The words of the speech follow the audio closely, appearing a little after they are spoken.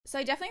So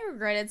I definitely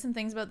regretted some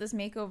things about this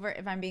makeover,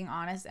 if I'm being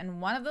honest,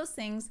 and one of those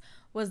things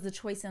was the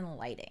choice in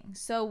lighting.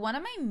 So one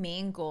of my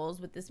main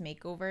goals with this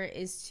makeover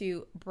is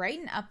to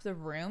brighten up the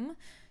room.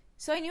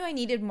 So I knew I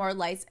needed more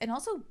lights and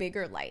also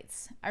bigger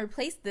lights. I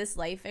replaced this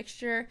light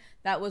fixture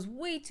that was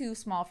way too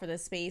small for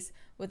this space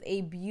with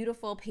a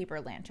beautiful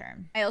paper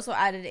lantern. I also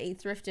added a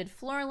thrifted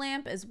floor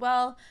lamp as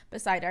well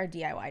beside our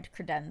DIY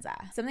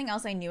credenza. Something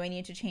else I knew I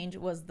needed to change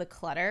was the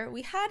clutter.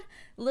 We had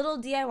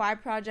little DIY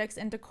projects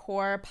and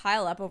decor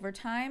pile up over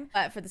time,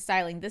 but for the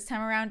styling this time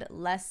around,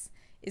 less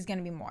is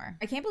gonna be more.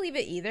 I can't believe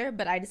it either,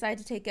 but I decided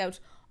to take out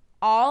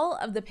all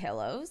of the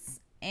pillows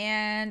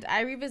and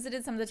I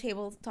revisited some of the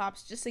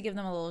tabletops just to give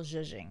them a little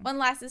zhuzhing. One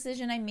last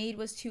decision I made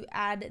was to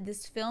add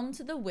this film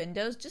to the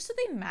windows just so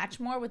they match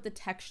more with the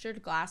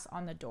textured glass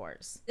on the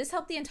doors. This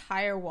helped the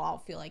entire wall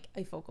feel like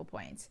a focal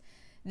point.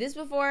 This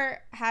before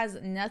has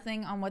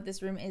nothing on what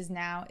this room is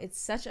now. It's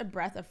such a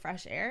breath of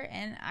fresh air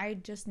and I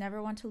just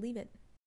never want to leave it.